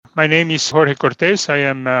My name is Jorge Cortes. I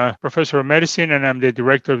am a professor of medicine and I'm the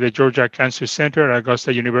director of the Georgia Cancer Center at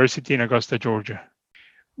Augusta University in Augusta, Georgia.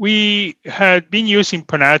 We had been using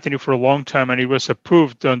Ponatinib for a long time, and it was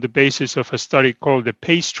approved on the basis of a study called the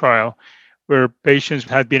PACE trial, where patients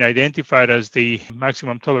had been identified as the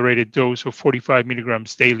maximum tolerated dose of 45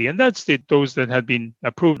 milligrams daily. And that's the dose that had been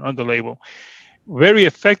approved on the label. Very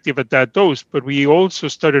effective at that dose, but we also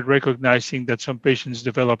started recognizing that some patients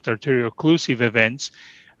developed arteriocclusive events.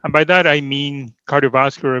 And by that, I mean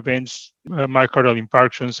cardiovascular events, myocardial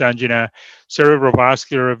infarctions, angina,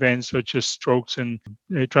 cerebrovascular events such as strokes and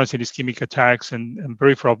transient ischemic attacks and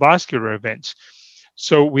peripheral vascular events.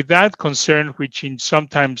 So with that concern, which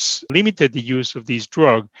sometimes limited the use of this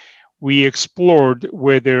drug, we explored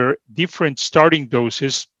whether different starting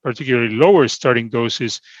doses, particularly lower starting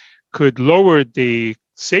doses, could lower the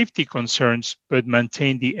safety concerns but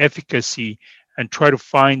maintain the efficacy and try to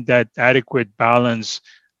find that adequate balance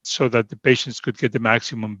so that the patients could get the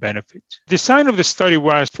maximum benefit. The design of the study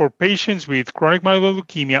was for patients with chronic myeloid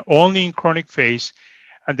leukemia only in chronic phase,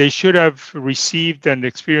 and they should have received and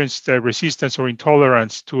experienced resistance or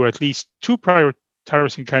intolerance to at least 2 prior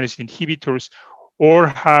tyrosine kinase inhibitors or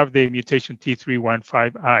have the mutation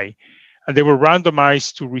T315I. And they were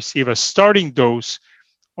randomized to receive a starting dose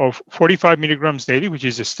of 45 milligrams daily, which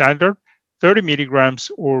is the standard, 30 milligrams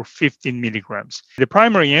or 15 milligrams. The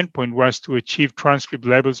primary endpoint was to achieve transcript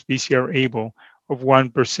levels BCR-ABL of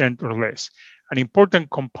 1% or less. An important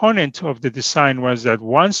component of the design was that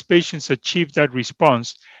once patients achieve that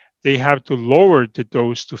response, they have to lower the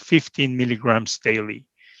dose to 15 milligrams daily.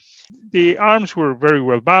 The arms were very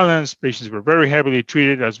well balanced. Patients were very heavily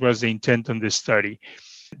treated, as was the intent on this study.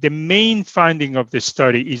 The main finding of the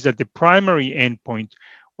study is that the primary endpoint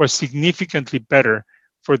was significantly better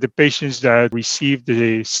for the patients that received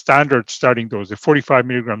the standard starting dose, the 45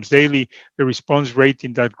 milligrams daily. The response rate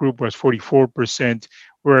in that group was 44%,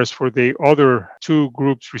 whereas for the other 2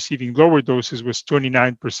 groups receiving lower doses was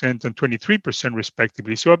 29% and 23%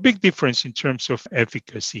 respectively. So a big difference in terms of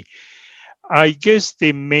efficacy. I guess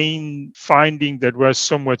the main finding that was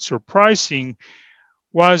somewhat surprising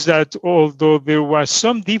was that although there was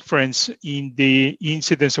some difference in the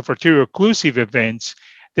incidence of arteriocclusive events,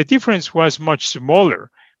 the difference was much smaller,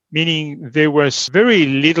 meaning there was very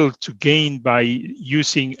little to gain by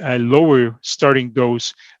using a lower starting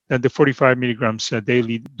dose than the 45 milligrams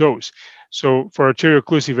daily dose. So for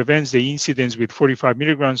arteriocclusive events, the incidence with 45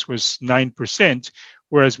 milligrams was 9%,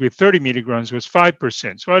 whereas with 30 milligrams was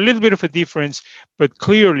 5%. So a little bit of a difference, but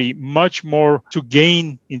clearly much more to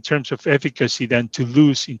gain in terms of efficacy than to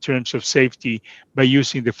lose in terms of safety by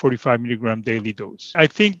using the 45 milligram daily dose. I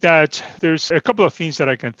think that there's a couple of things that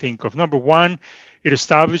I can think of. Number one, it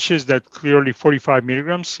establishes that clearly 45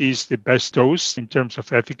 milligrams is the best dose in terms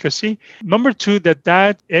of efficacy. Number two,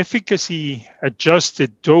 that efficacy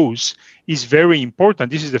adjusted dose is very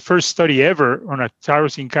important. This is the first study ever on a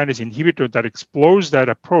tyrosine kinase inhibitor that explores that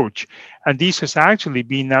approach. And this has actually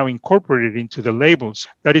been now incorporated into the labels.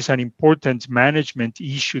 That is an important management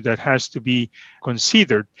issue that has to be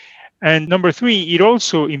considered. And number three, it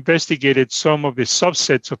also investigated some of the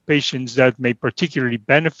subsets of patients that may particularly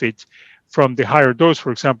benefit from the higher dose.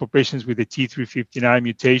 For example, patients with the T359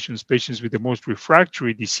 mutations, patients with the most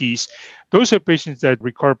refractory disease, those are patients that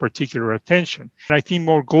require particular attention. And I think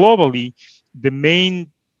more globally, the main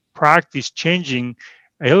practice changing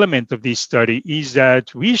element of this study is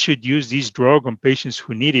that we should use this drug on patients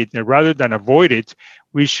who need it, and rather than avoid it,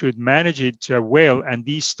 we should manage it well. And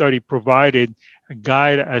this study provided a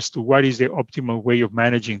guide as to what is the optimal way of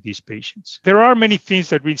managing these patients. There are many things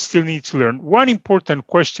that we still need to learn. One important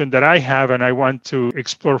question that I have and I want to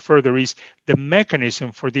explore further is the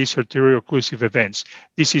mechanism for these arteriocclusive events.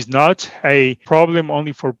 This is not a problem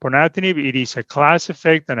only for Ponatinib. It is a class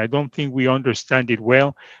effect, and I don't think we understand it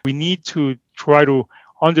well. We need to try to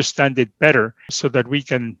understand it better so that we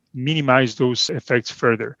can minimize those effects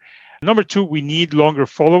further. Number two, we need longer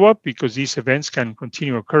follow-up because these events can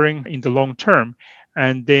continue occurring in the long term.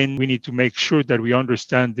 And then we need to make sure that we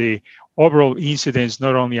understand the overall incidence,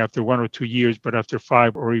 not only after 1 or 2 years, but after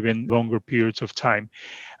 5 or even longer periods of time.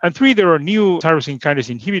 And three, there are new tyrosine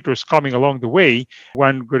kinase inhibitors coming along the way.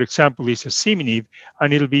 One good example is asciminib,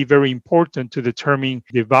 and it'll be very important to determine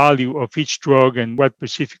the value of each drug and what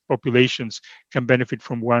specific populations can benefit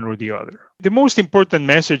from one or the other. The most important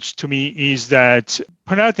message to me is that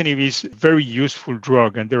Ponatinib is a very useful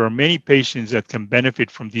drug, and there are many patients that can benefit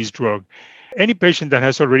from this drug. Any patient that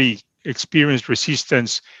has already experienced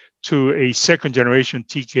resistance to a second generation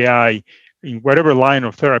TKI in whatever line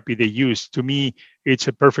of therapy they use, to me, it's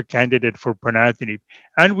a perfect candidate for Ponatinib.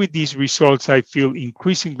 And with these results, I feel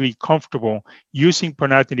increasingly comfortable using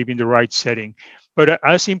Ponatinib in the right setting. But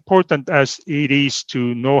as important as it is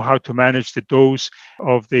to know how to manage the dose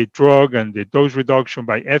of the drug and the dose reduction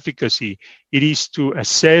by efficacy, it is to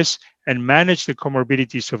assess and manage the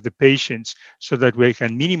comorbidities of the patients so that we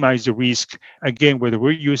can minimize the risk, again, whether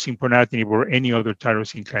we're using Ponatinib or any other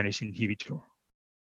tyrosine kinase inhibitor.